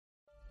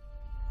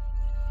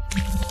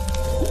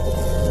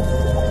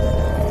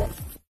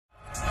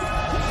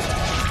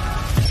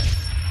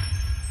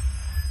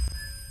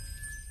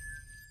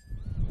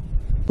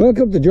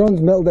Welcome to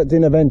John's Metal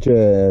Detecting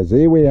Adventures.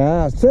 Here we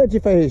are,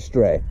 searching for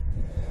history,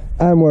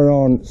 and we're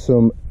on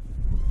some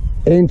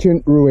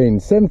ancient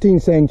ruins,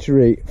 17th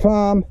century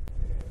farm,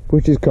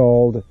 which is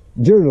called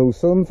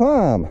Jerusalem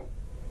Farm.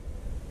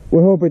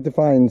 We're hoping to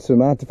find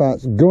some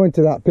artifacts going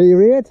to that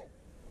period.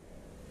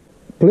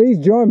 Please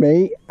join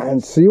me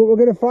and see what we're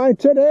going to find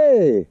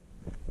today.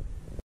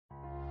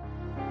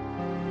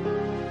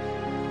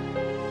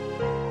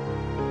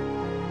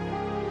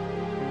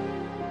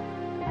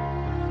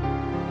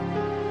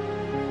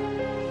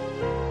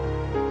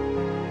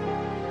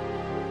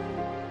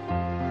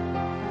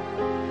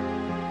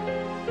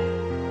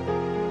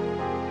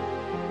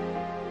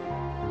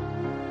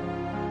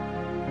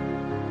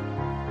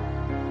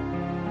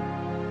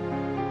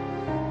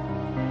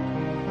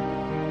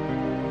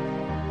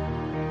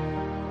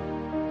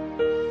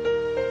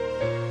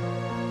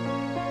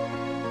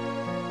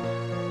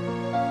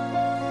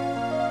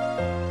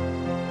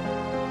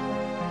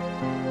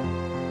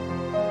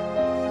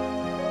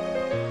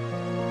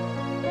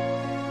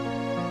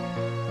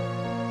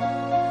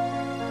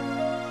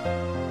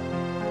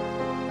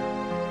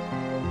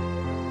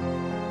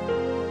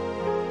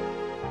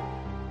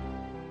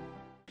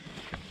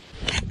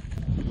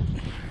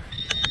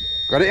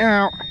 Got it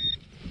out.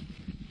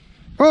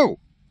 Oh!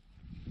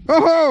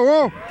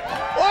 Oh!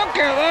 Look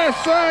at the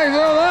size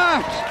of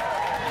that!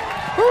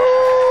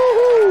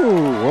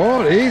 Ooh,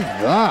 what is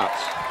that?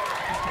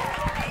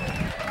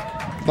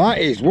 That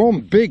is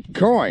one big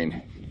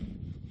coin.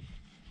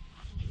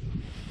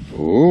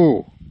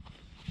 Ooh.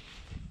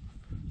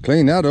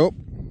 Clean that up.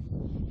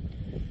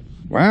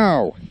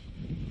 Wow.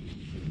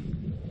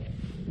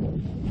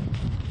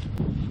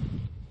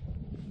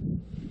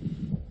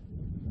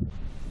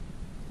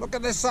 Look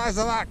at the size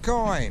of that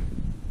coin.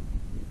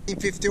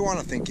 1951,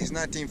 I think it's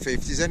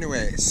 1950s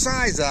anyway.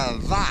 Size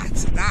of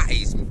that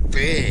is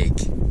big.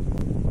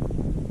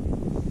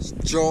 It's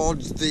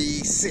George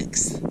the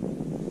 6th,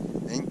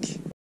 I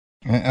think.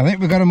 I think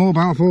we've got a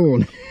mobile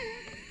phone.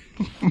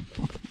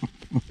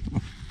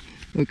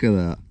 Look at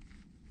that.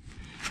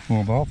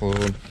 Mobile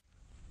phone.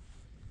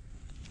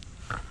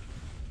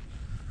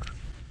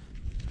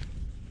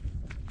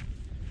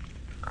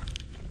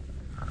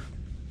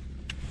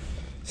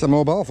 It's a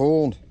mobile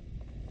phone.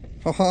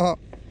 Ha ha.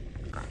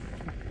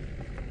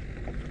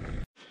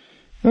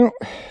 Oh,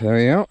 there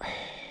we go.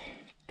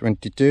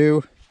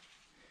 22.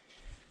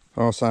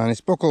 Horse harness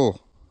buckle.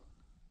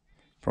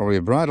 Probably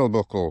a bridle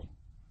buckle.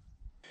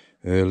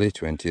 Early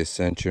 20th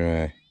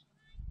century.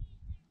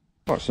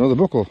 Oh, it's another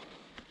buckle.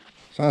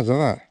 Size of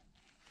that.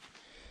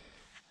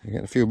 You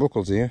get a few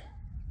buckles here.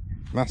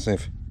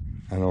 Massive.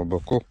 An old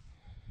buckle.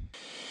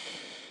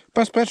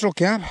 Best petrol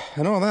cap.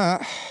 I know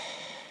that.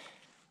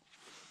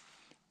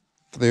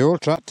 For the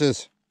old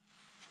tractors.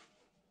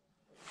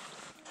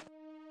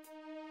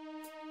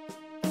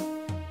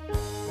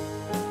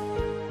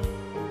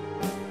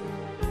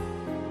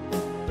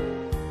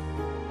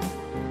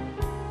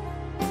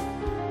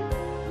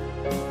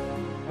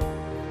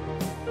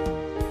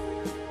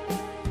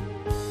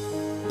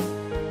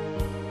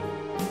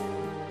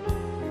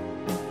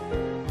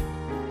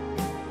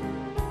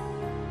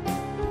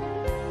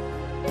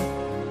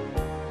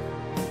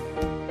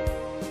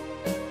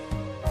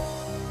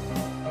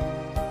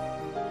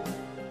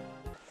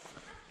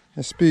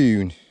 A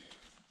spoon.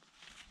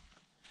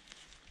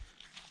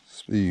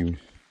 Spoon.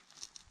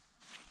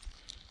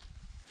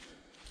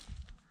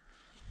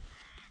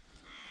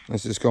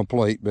 This is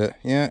complete, but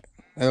yeah,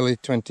 early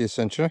 20th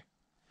century.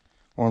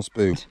 One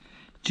spoon.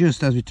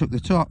 Just as we took the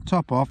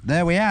top off,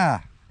 there we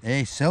are.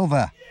 A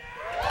silver.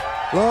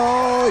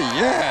 Oh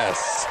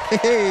yes!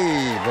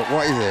 Hey, but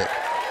what is it?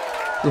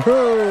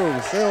 Whoa,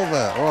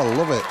 silver. Oh, I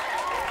love it.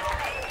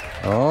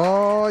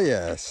 Oh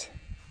yes.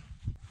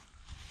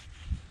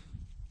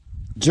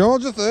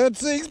 George III,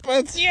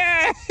 sixpence,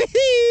 yeah!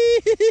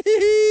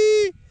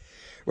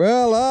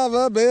 Well, have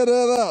a bit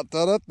of that.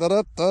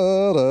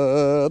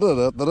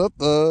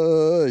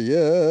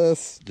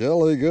 Yes,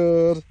 jolly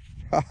good.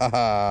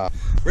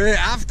 Wait,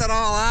 after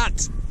all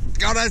that,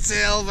 got a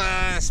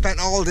silver. Spent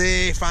all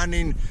day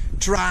finding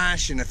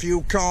trash and a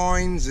few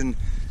coins and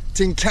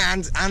tin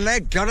cans, and they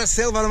got a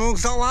silver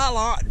amongst all that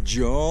lot.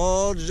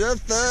 George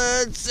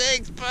III,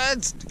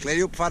 sixpence. Clear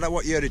you up, find out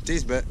what year it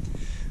is, but.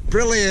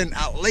 Brilliant,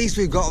 at least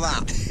we've got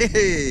that.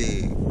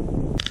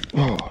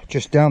 Oh,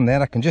 just down there,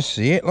 I can just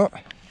see it, look.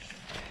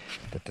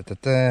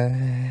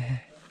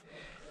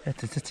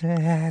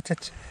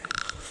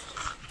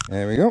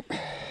 There we go.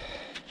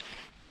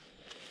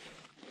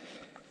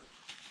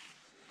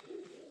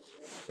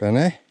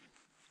 Penny.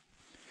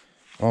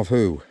 Of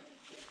who?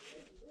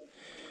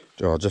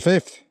 George V.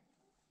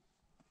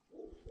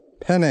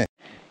 Penny.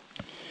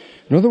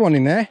 Another one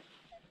in there.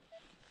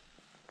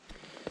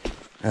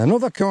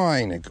 Another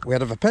coin. We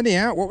had a penny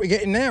out. What are we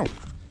getting now?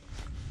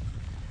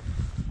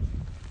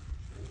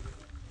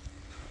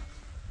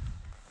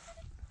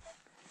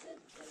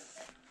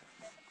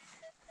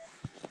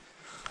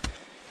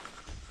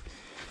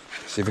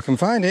 See if we can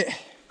find it.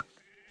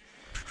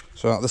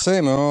 So the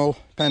same old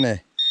penny.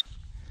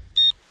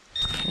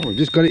 Oh, we've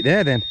just got it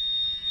there then.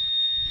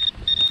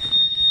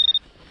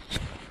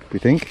 you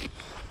think?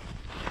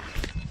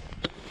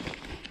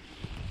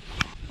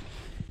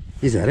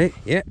 Is that it?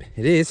 Yep,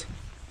 it is.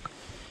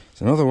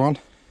 It's another one.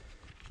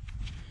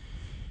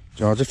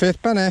 Georgia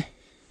 5th penny.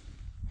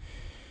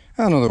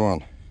 Another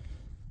one.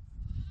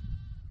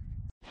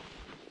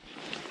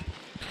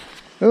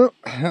 Oh,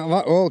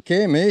 that all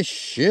came a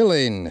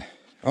shilling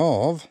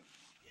of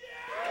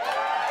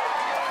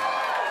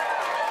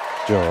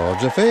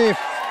Georgia 5th.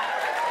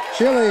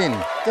 Shilling.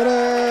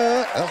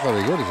 Ta-da! That's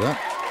very good, is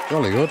that?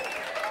 Jolly good.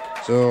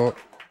 So,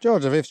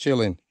 Georgia 5th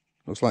shilling.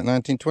 Looks like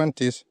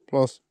 1920s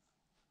plus.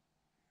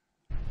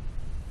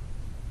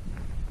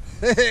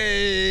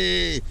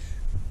 Hey!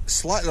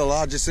 Slightly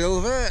larger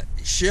silver.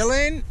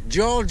 Shilling.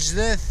 George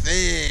the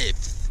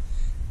 5th.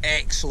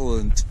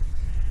 Excellent.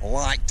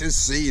 Like to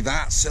see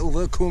that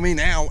silver coming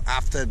out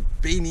after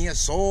being here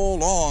so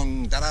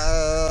long.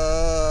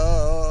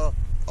 Ta-da!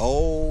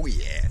 Oh,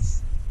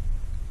 yes.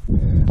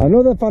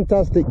 Another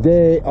fantastic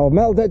day of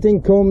metal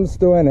detecting comes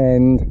to an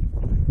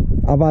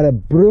end. I've had a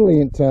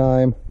brilliant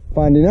time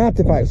finding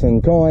artifacts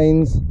and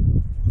coins.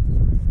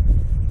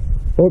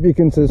 Hope you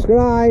can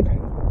subscribe,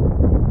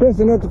 press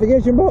the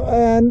notification button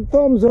and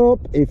thumbs up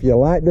if you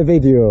like the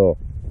video.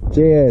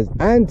 Cheers,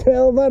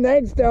 until the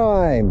next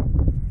time.